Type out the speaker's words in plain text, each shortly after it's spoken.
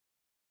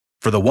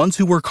For the ones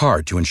who work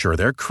hard to ensure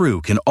their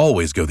crew can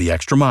always go the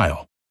extra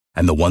mile,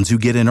 and the ones who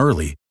get in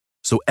early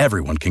so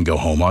everyone can go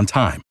home on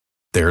time,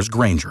 there's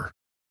Grainger,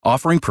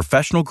 offering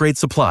professional-grade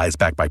supplies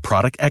backed by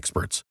product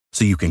experts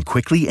so you can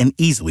quickly and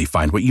easily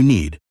find what you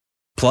need.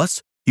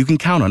 Plus, you can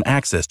count on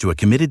access to a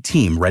committed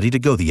team ready to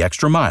go the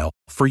extra mile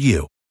for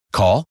you.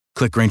 Call,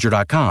 click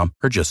Grainger.com,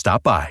 or just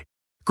stop by.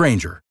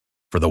 Grainger,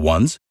 for the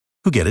ones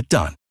who get it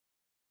done.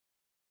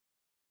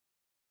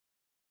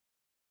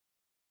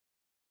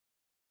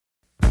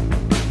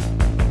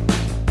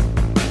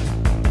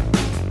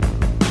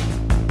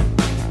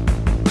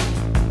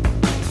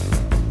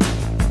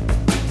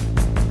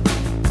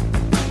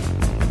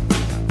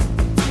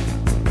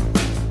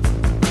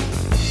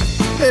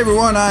 Hey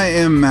everyone, I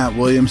am Matt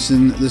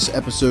Williamson. This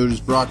episode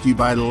is brought to you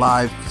by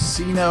Live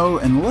Casino,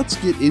 and let's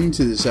get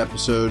into this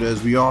episode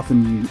as we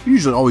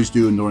usually always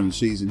do during the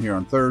season here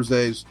on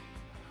Thursdays.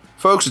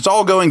 Folks, it's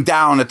all going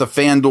down at the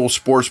FanDuel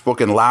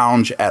Sportsbook and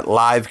Lounge at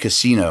Live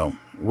Casino,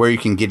 where you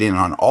can get in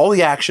on all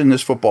the action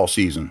this football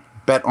season.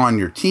 Bet on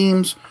your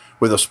teams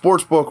with a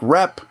sportsbook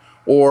rep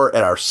or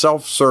at our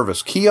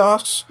self-service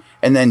kiosks,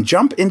 and then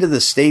jump into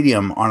the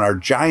stadium on our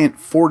giant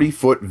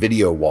 40-foot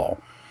video wall.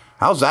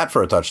 How's that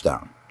for a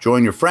touchdown?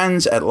 Join your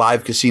friends at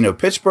Live Casino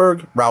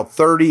Pittsburgh, Route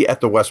 30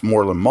 at the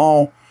Westmoreland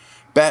Mall.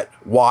 Bet,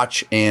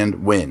 watch,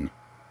 and win.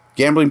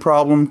 Gambling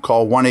problem?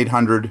 Call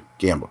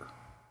 1-800-GAMBLER.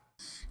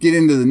 Get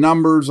into the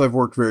numbers. I've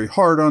worked very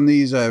hard on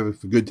these. I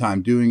have a good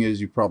time doing it, as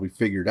you probably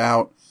figured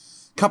out.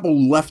 A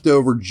couple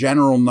leftover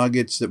general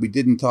nuggets that we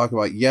didn't talk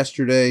about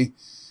yesterday.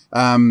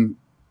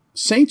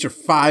 Saints are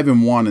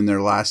 5-1 in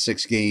their last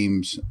 6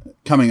 games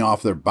coming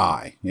off their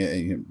bye.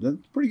 Yeah,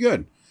 that's pretty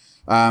good.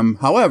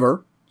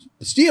 However,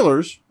 the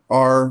Steelers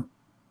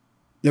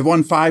they've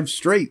won 5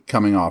 straight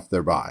coming off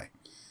their bye.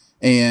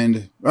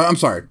 And I'm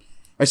sorry,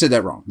 I said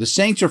that wrong. The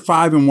Saints are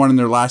 5-1 in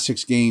their last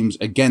 6 games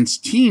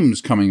against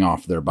teams coming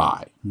off their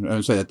bye.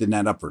 I say that didn't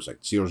add up for a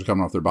second. Steelers are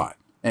coming off their bye.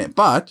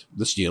 But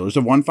the Steelers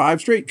have won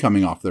 5 straight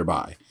coming off their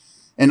bye.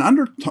 And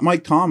under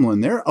Mike Tomlin,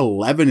 they're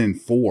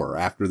 11-4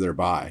 after their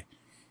bye.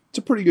 It's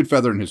a pretty good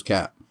feather in his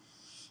cap.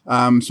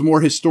 Some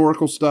more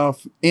historical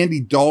stuff.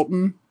 Andy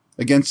Dalton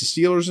against the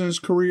Steelers in his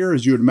career,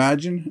 as you would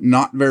imagine,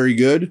 not very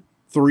good.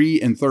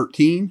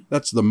 3-13.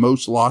 That's the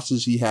most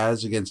losses he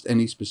has against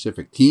any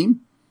specific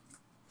team.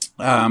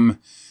 As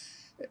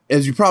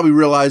you probably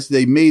realize,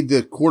 they made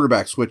the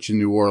quarterback switch in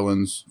New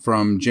Orleans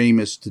from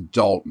Jameis to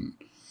Dalton.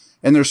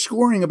 And they're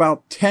scoring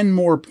about 10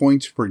 more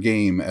points per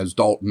game as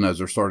Dalton as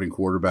their starting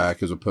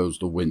quarterback as opposed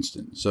to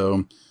Winston.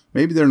 So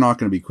maybe they're not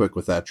going to be quick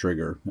with that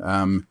trigger.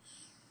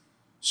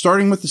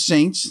 Starting with the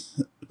Saints,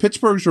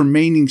 Pittsburgh's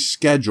remaining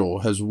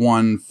schedule has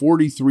won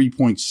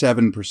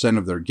 43.7%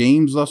 of their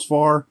games thus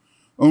far.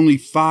 Only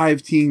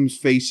 5 teams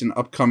face an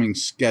upcoming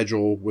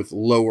schedule with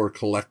lower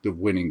collective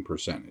winning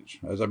percentage.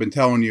 As I've been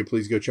telling you,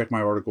 please go check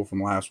my article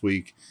from last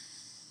week.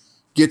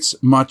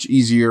 Gets much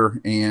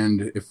easier,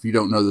 and if you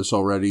don't know this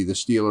already, the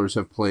Steelers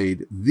have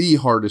played the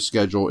hardest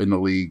schedule in the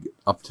league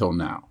up till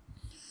now.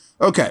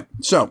 Okay,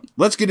 so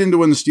let's get into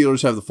when the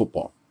Steelers have the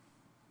football.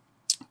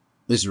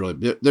 This is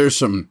really, there's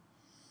some,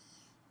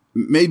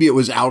 maybe it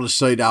was out of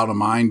sight, out of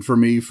mind for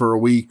me for a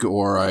week,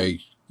 or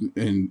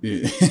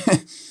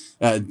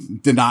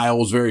denial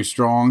was very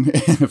strong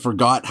and I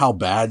forgot how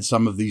bad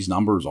some of these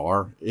numbers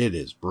are. It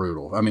is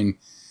brutal. I mean,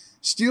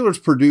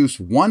 Steelers produce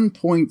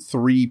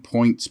 1.3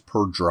 points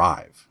per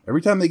drive.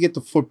 Every time they get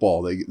the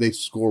football, they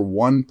score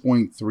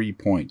 1.3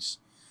 points.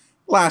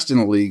 Last in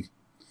the league.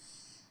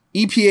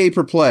 EPA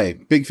per play.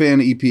 Big fan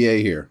of EPA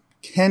here.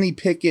 Kenny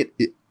Pickett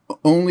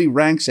only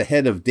ranks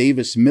ahead of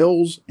Davis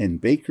Mills and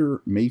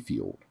Baker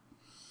Mayfield.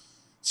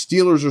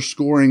 Steelers are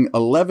scoring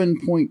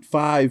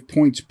 11.5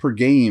 points per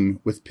game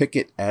with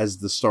Pickett as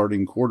the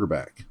starting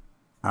quarterback.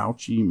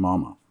 Ouchie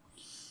mama.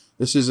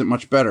 This isn't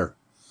much better.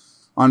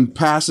 On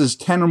passes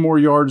 10 or more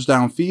yards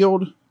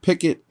downfield,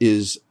 Pickett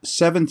is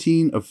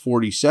 17 of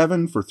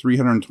 47 for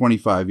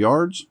 325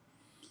 yards.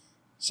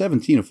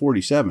 17 of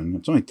 47.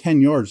 It's only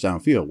 10 yards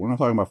downfield. We're not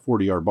talking about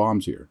 40-yard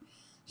bombs here.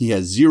 He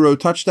has 0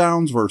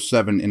 touchdowns versus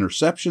 7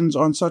 interceptions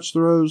on such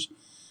throws,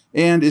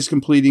 and is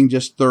completing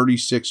just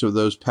 36 of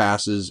those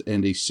passes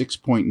and a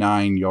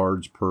 6.9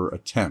 yards per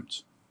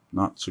attempt.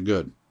 Not so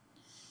good.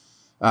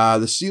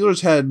 The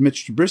Steelers had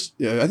Mitch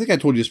Trubisky. I think I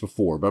told you this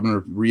before, but I'm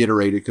going to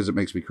reiterate it because it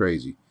makes me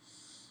crazy.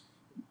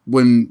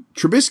 When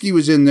Trubisky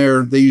was in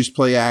there, they used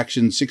play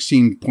action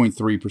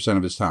 16.3%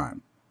 of his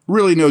time.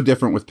 Really no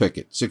different with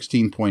Pickett,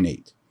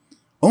 16.8.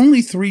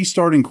 Only 3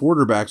 starting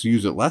quarterbacks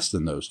use it less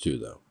than those 2,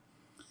 though.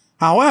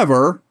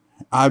 However,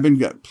 I've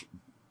been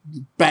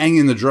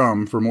banging the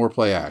drum for more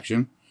play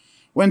action.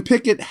 When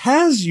Pickett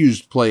has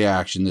used play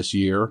action this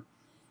year,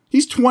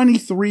 he's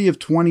 23 of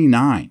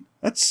 29.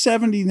 That's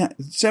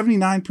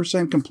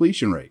 79%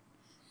 completion rate.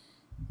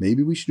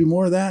 Maybe we should do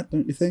more of that,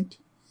 don't you think?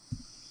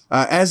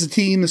 As a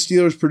team, the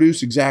Steelers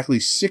produce exactly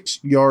 6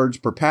 yards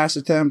per pass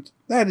attempt.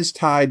 That is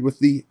tied with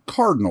the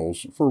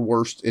Cardinals for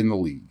worst in the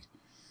league.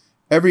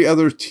 Every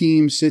other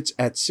team sits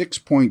at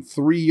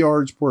 6.3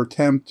 yards per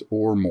attempt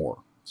or more.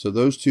 So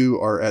those two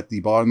are at the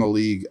bottom of the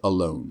league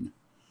alone.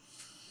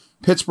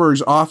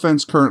 Pittsburgh's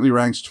offense currently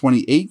ranks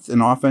 28th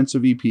in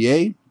offensive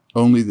EPA.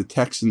 Only the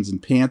Texans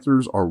and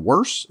Panthers are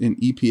worse in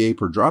EPA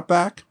per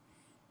dropback.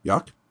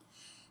 Yuck.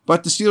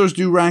 But the Steelers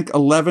do rank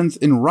 11th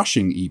in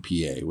rushing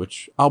EPA,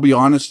 which I'll be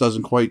honest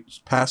doesn't quite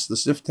pass the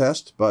sniff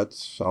test, but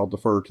I'll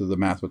defer to the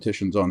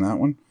mathematicians on that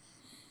one.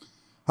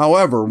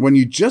 However, when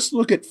you just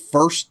look at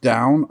first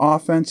down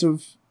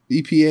offensive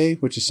EPA,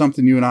 which is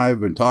something you and I have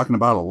been talking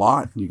about a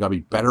lot, you got to be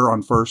better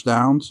on first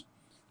downs.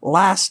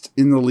 Last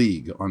in the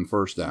league on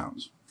first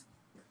downs.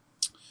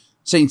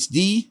 Saints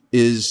D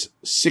is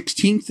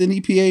 16th in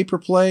EPA per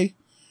play,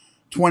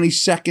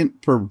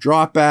 22nd per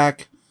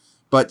dropback,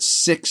 but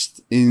 6th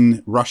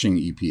in rushing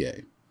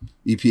EPA.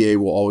 EPA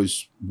will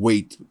always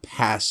weight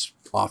pass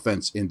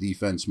offense and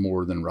defense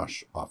more than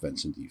rush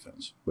offense and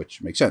defense,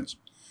 which makes sense.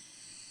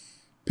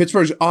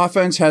 Pittsburgh's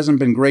offense hasn't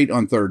been great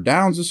on third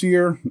downs this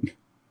year,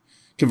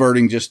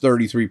 converting just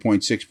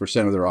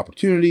 33.6% of their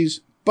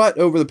opportunities, but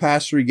over the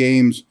past 3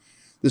 games,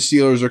 the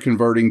Steelers are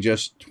converting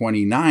just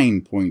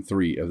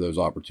 29.3 of those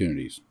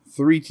opportunities.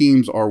 3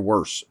 teams are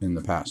worse in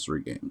the past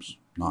 3 games.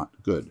 Not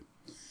good.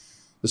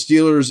 The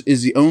Steelers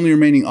is the only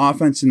remaining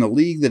offense in the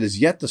league that has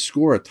yet to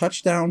score a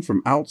touchdown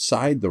from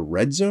outside the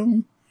red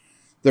zone.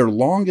 Their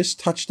longest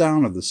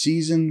touchdown of the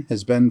season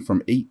has been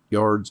from 8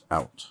 yards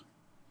out.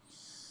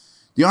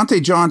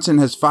 Deontay Johnson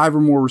has 5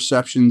 or more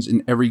receptions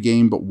in every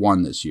game but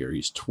 1 this year.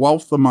 He's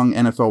 12th among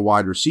NFL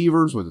wide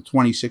receivers with a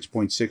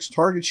 26.6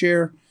 target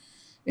share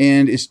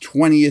and is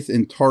 20th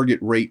in target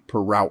rate per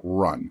route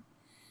run.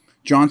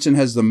 Johnson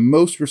has the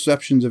most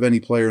receptions of any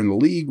player in the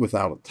league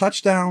without a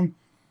touchdown.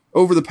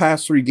 Over the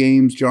past 3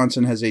 games,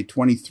 Johnson has a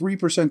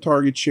 23%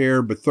 target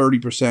share, but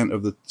 30%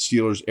 of the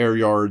Steelers' air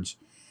yards.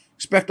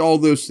 Expect all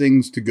those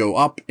things to go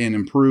up and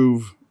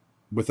improve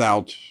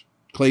without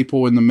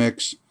Claypool in the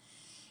mix.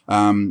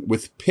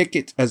 With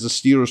Pickett as a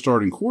Steelers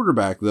starting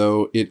quarterback,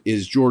 though, it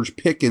is George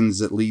Pickens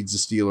that leads the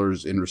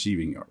Steelers in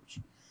receiving yards.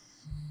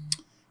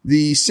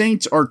 The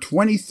Saints are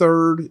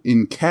 23rd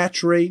in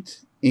catch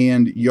rate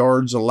and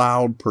yards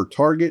allowed per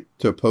target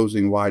to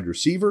opposing wide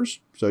receivers.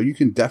 So you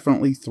can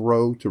definitely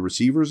throw to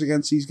receivers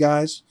against these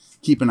guys.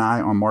 Keep an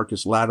eye on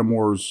Marcus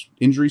Lattimore's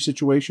injury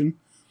situation.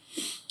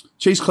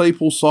 Chase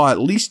Claypool saw at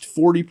least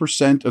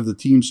 40% of the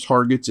team's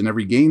targets in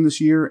every game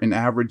this year and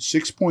averaged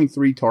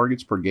 6.3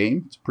 targets per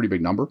game. It's a pretty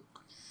big number.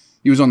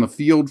 He was on the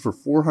field for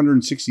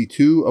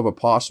 462 of a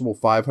possible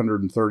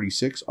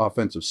 536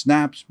 offensive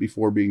snaps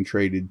before being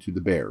traded to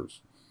the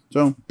Bears.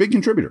 So, big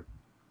contributor.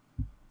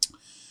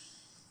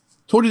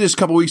 Told you this a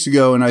couple weeks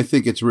ago, and I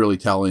think it's really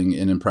telling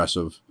and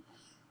impressive.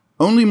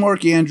 Only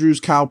Mark Andrews,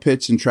 Kyle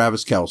Pitts, and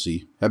Travis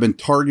Kelce have been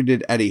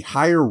targeted at a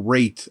higher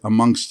rate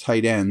amongst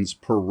tight ends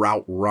per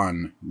route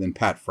run than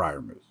Pat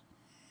Freiermuth.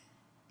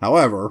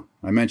 However,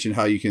 I mentioned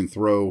how you can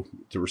throw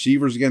to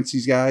receivers against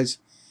these guys.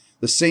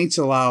 The Saints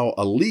allow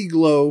a league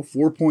low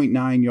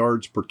 4.9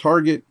 yards per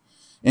target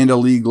and a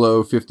league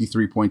low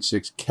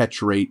 53.6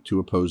 catch rate to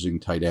opposing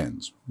tight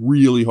ends.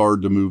 Really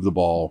hard to move the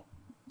ball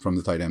from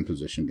the tight end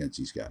position against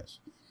these guys.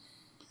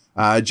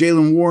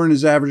 Jaylen Warren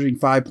is averaging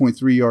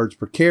 5.3 yards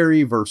per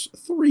carry versus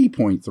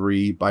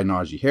 3.3 by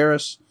Najee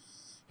Harris.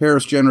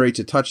 Harris generates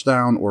a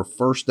touchdown or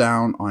first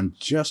down on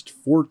just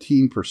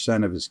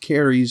 14% of his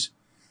carries,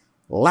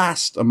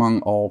 last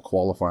among all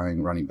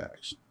qualifying running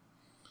backs.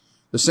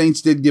 The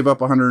Saints did give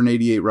up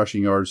 188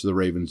 rushing yards to the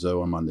Ravens,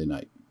 though, on Monday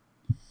night.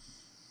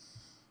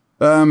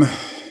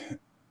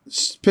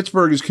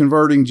 Pittsburgh is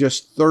converting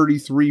just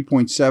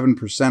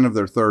 33.7% of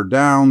their third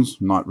downs.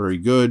 Not very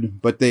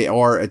good, but they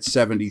are at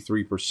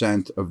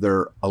 73% of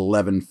their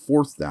 11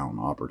 fourth down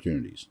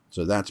opportunities.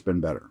 So that's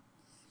been better.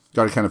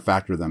 Got to kind of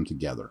factor them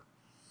together.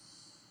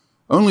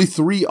 Only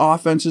 3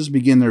 offenses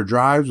begin their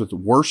drives with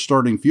worse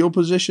starting field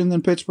position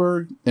than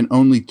Pittsburgh, and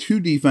only 2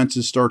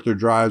 defenses start their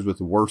drives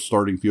with worse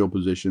starting field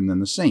position than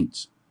the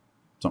Saints.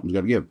 Something's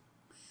got to give.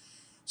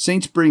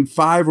 Saints bring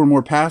 5 or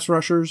more pass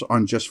rushers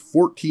on just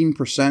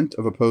 14%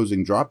 of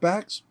opposing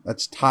dropbacks.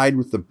 That's tied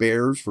with the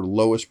Bears for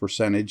lowest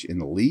percentage in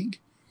the league.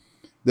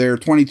 Their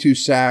 22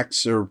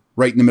 sacks are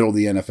right in the middle of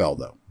the NFL,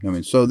 though. I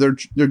mean, so they're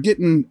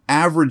getting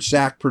average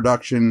sack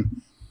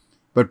production,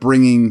 but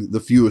bringing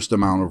the fewest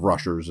amount of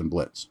rushers and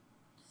blitz.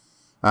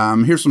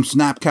 Here's some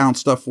snap count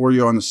stuff for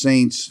you on the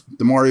Saints.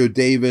 Demario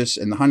Davis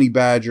and the Honey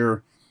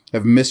Badger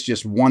have missed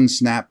just 1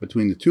 snap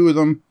between the 2 of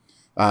them.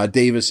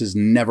 Davis has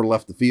never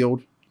left the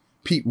field.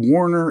 Pete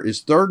Warner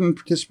is 3rd in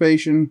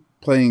participation,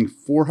 playing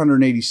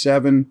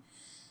 487,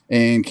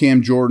 and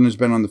Cam Jordan has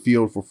been on the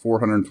field for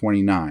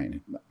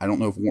 429. I don't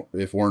know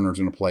if Warner's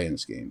going to play in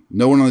this game.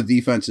 No one on the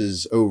defense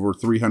is over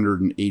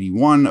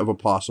 381 of a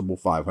possible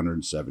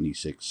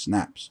 576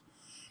 snaps.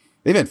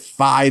 They've had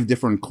 5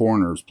 different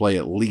corners play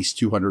at least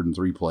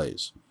 203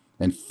 plays,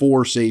 and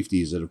 4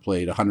 safeties that have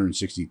played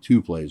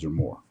 162 plays or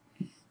more.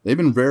 They've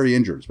been very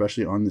injured,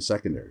 especially on the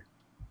secondary.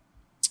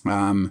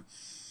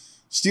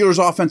 Steelers'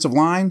 offensive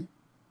line,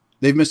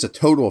 they've missed a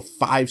total of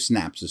 5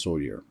 snaps this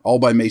whole year, all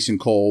by Mason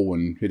Cole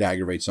when it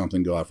aggravates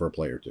something, go out for a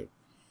play or 2.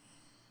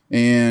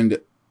 And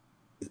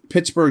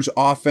Pittsburgh's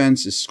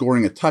offense is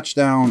scoring a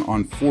touchdown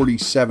on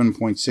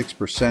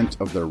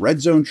 47.6% of their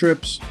red zone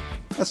trips.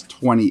 That's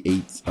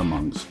 28th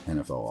amongst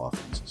NFL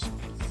offenses.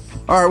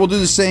 All right, we'll do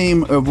the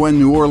same of when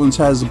New Orleans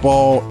has the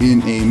ball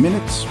in a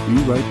minute.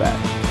 Be right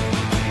back.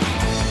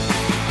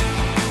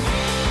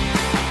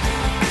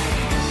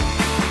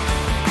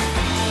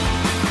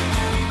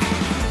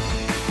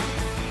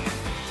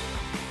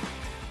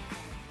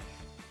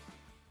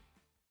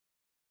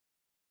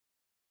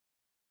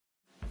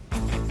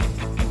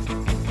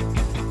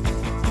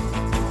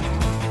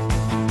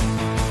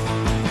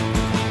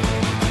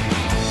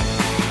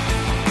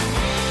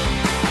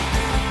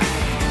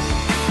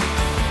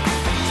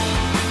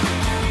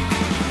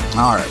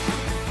 All right.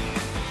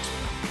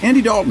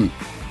 Andy Dalton,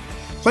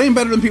 playing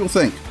better than people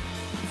think.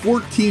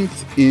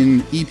 14th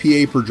in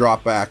EPA per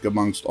dropback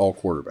amongst all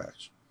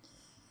quarterbacks.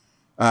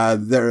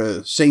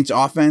 Their Saints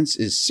offense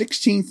is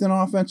 16th in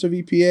offensive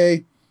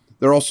EPA.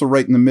 They're also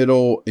right in the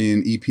middle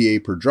in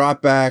EPA per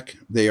dropback.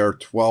 They are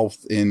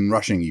 12th in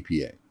rushing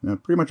EPA.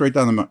 Pretty much right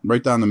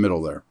down the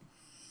middle there.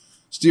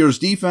 Steelers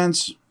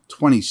defense,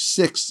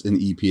 26th in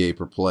EPA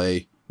per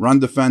play. Run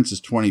defense is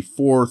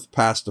 24th.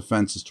 Pass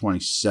defense is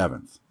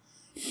 27th.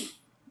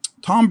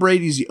 Tom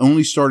Brady's the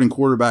only starting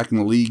quarterback in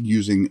the league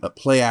using a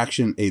play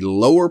action a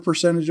lower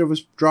percentage of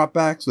his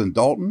dropbacks than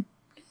Dalton.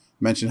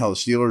 Mentioned how the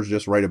Steelers are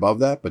just right above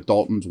that, but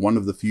Dalton's one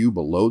of the few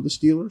below the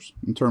Steelers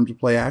in terms of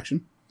play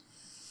action.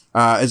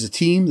 As a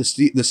team,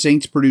 the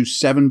Saints produce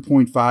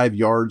 7.5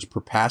 yards per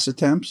pass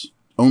attempts.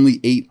 Only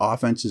 8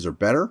 offenses are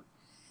better.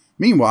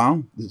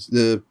 Meanwhile,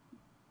 the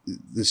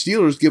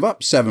Steelers give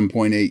up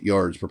 7.8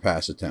 yards per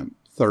pass attempt,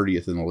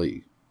 30th in the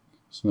league.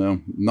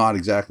 So not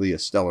exactly a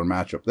stellar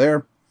matchup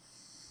there.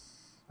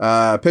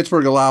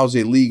 Pittsburgh allows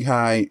a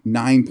league-high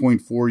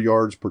 9.4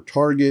 yards per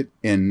target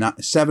and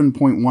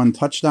 7.1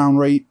 touchdown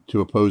rate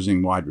to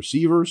opposing wide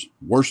receivers.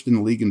 Worst in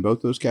the league in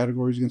both those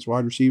categories against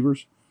wide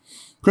receivers.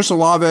 Chris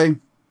Olave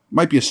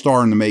might be a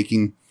star in the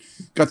making.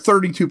 Got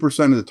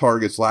 32% of the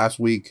targets last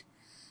week.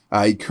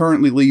 He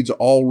currently leads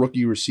all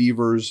rookie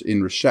receivers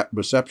in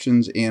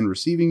receptions and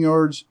receiving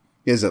yards.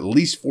 He has at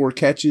least 4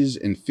 catches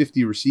and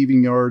 50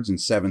 receiving yards in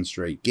 7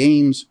 straight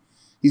games.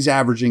 He's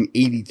averaging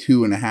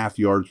 82.5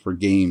 yards per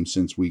game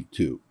since week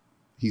 2.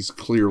 He's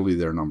clearly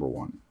their number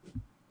one.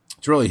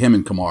 It's really him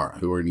and Kamara,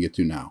 who we're going to get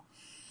to now.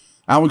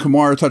 Alvin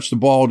Kamara touched the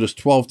ball just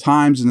 12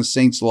 times, and the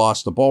Saints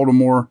lost to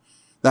Baltimore.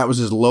 That was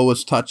his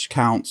lowest touch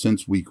count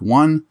since week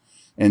 1,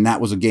 and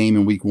that was a game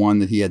in week 1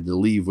 that he had to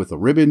leave with a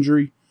rib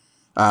injury.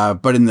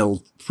 But in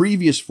the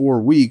previous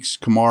 4 weeks,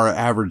 Kamara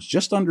averaged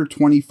just under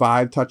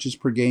 25 touches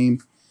per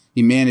game.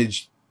 He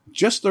managed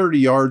just 30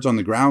 yards on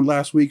the ground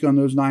last week on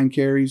those 9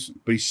 carries,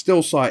 but he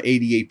still saw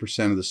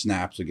 88% of the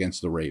snaps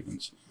against the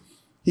Ravens.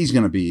 He's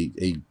going to be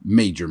a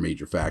major,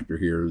 major factor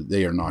here.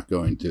 They are not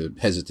going to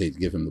hesitate to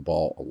give him the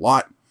ball a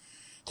lot.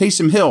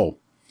 Taysom Hill,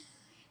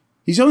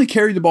 he's only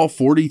carried the ball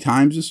 40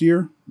 times this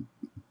year,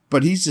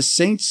 but he's the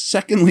Saints'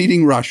 second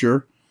leading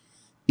rusher.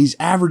 He's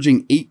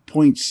averaging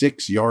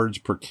 8.6 yards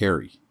per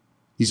carry.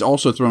 He's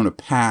also thrown a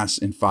pass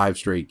in 5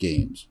 straight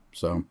games.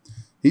 So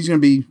he's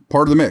going to be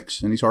part of the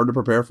mix, and he's hard to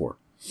prepare for.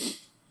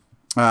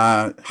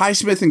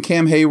 Highsmith and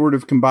Cam Hayward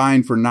have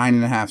combined for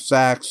 9.5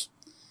 sacks.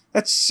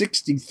 That's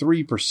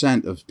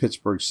 63% of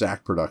Pittsburgh's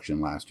sack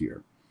production last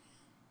year.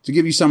 To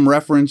give you some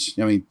reference,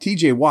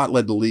 TJ Watt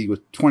led the league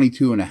with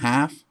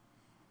 22.5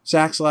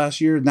 sacks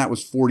last year, and that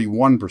was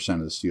 41%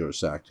 of the Steelers'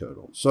 sack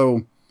total.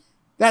 So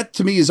that,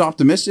 to me, is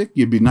optimistic.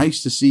 It'd be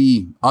nice to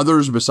see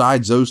others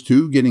besides those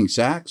 2 getting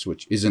sacks,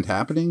 which isn't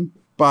happening.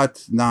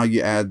 But now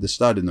you add the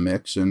stud in the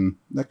mix, and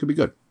that could be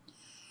good.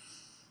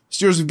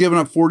 Steelers have given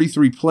up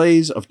 43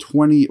 plays of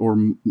 20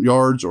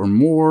 yards or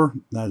more.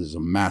 That is a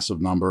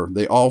massive number.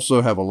 They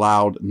also have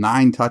allowed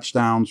 9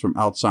 touchdowns from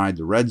outside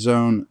the red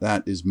zone.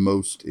 That is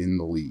most in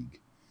the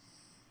league.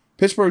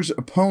 Pittsburgh's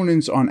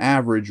opponents on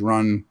average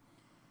run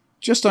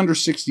just under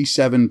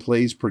 67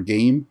 plays per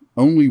game.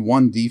 Only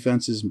 1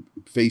 defense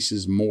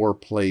faces more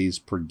plays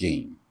per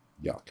game.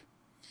 Yuck.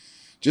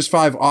 Just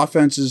 5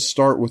 offenses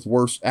start with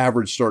worse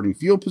average starting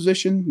field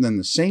position than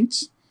the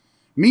Saints.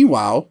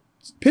 Meanwhile,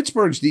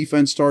 Pittsburgh's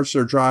defense starts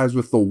their drives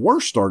with the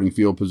worst starting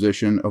field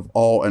position of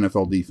all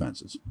NFL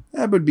defenses.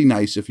 That would be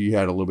nice if you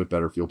had a little bit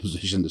better field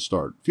position to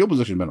start. Field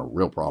position has been a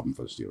real problem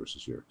for the Steelers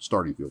this year,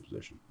 starting field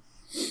position.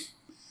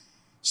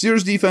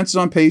 Steelers defense is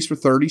on pace for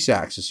 30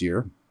 sacks this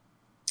year.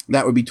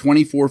 That would be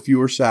 24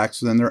 fewer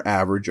sacks than their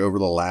average over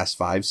the last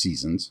 5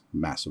 seasons.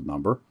 Massive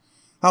number.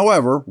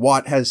 However,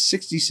 Watt has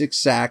 66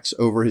 sacks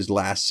over his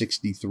last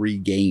 63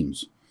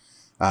 games.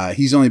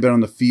 He's only been on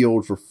the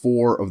field for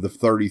 4 of the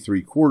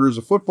 33 quarters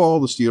of football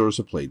the Steelers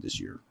have played this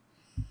year.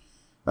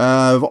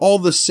 Of all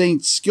the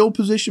Saints skill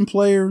position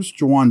players,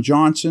 Juwan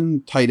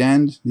Johnson, tight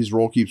end, his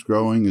role keeps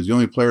growing, is the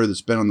only player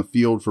that's been on the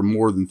field for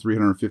more than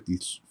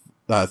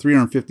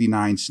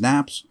 359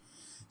 snaps.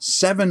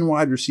 7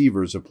 wide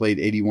receivers have played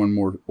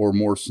 81 or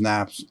more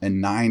snaps,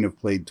 and 9 have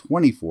played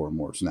 24 or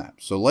more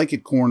snaps. So like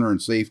at corner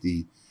and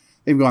safety,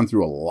 they've gone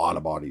through a lot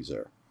of bodies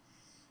there.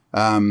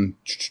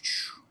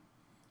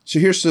 So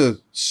here's the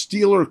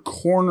Steeler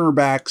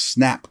cornerback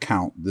snap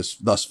count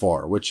thus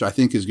far, which I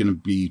think is going to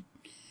be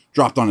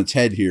dropped on its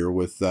head here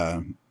with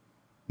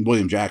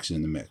William Jackson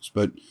in the mix.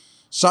 But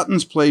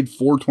Sutton's played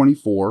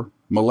 424.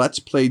 Millett's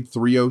played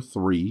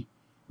 303.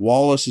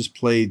 Wallace has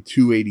played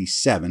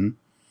 287.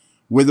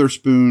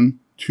 Witherspoon,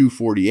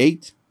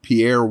 248.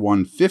 Pierre,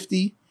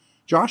 150.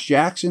 Josh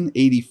Jackson,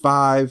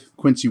 85.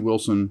 Quincy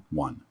Wilson,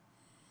 1.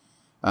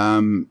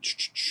 And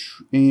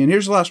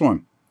here's the last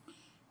one.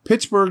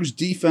 Pittsburgh's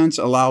defense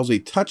allows a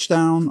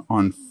touchdown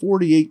on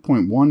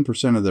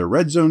 48.1% of their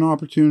red zone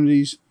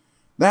opportunities.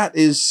 That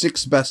is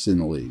 6th best in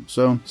the league.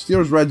 So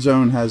Steelers red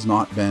zone has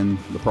not been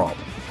the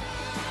problem.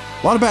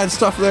 A lot of bad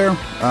stuff there.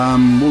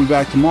 We'll be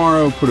back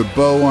tomorrow. Put a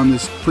bow on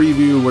this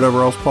preview.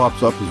 Whatever else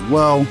pops up as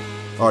well.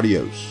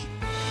 Adios.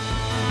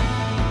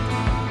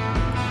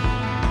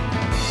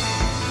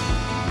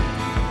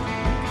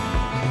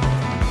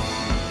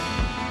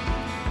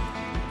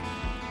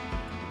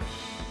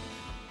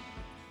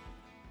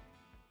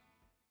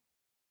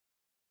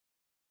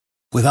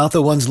 Without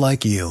the ones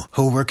like you,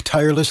 who work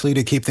tirelessly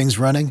to keep things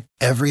running,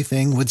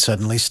 everything would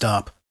suddenly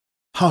stop.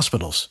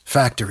 Hospitals,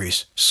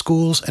 factories,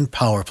 schools, and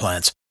power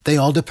plants, they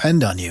all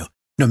depend on you.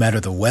 No matter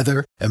the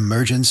weather,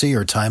 emergency,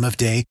 or time of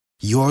day,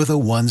 you're the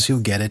ones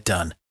who get it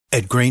done.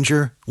 At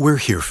Grainger, we're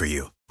here for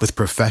you with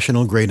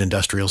professional-grade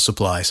industrial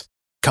supplies.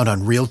 Count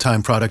on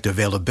real-time product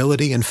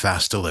availability and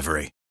fast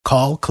delivery.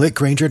 Call,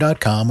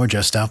 clickgrainger.com, or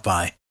just stop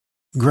by.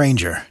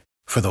 Grainger,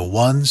 for the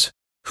ones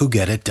who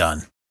get it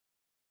done.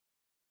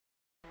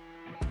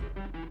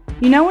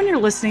 You know when you're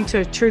listening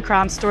to a true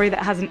crime story that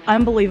has an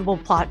unbelievable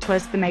plot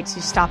twist that makes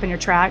you stop in your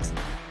tracks?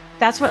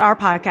 That's what our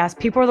podcast,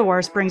 People Are the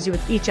Worst, brings you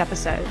with each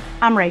episode.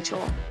 I'm Rachel.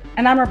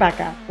 And I'm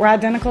Rebecca. We're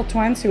identical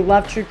twins who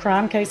love true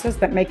crime cases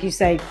that make you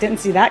say,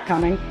 didn't see that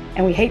coming,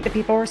 and we hate the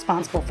people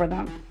responsible for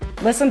them.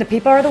 Listen to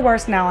People Are the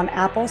Worst now on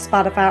Apple,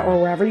 Spotify, or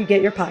wherever you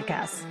get your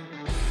podcasts.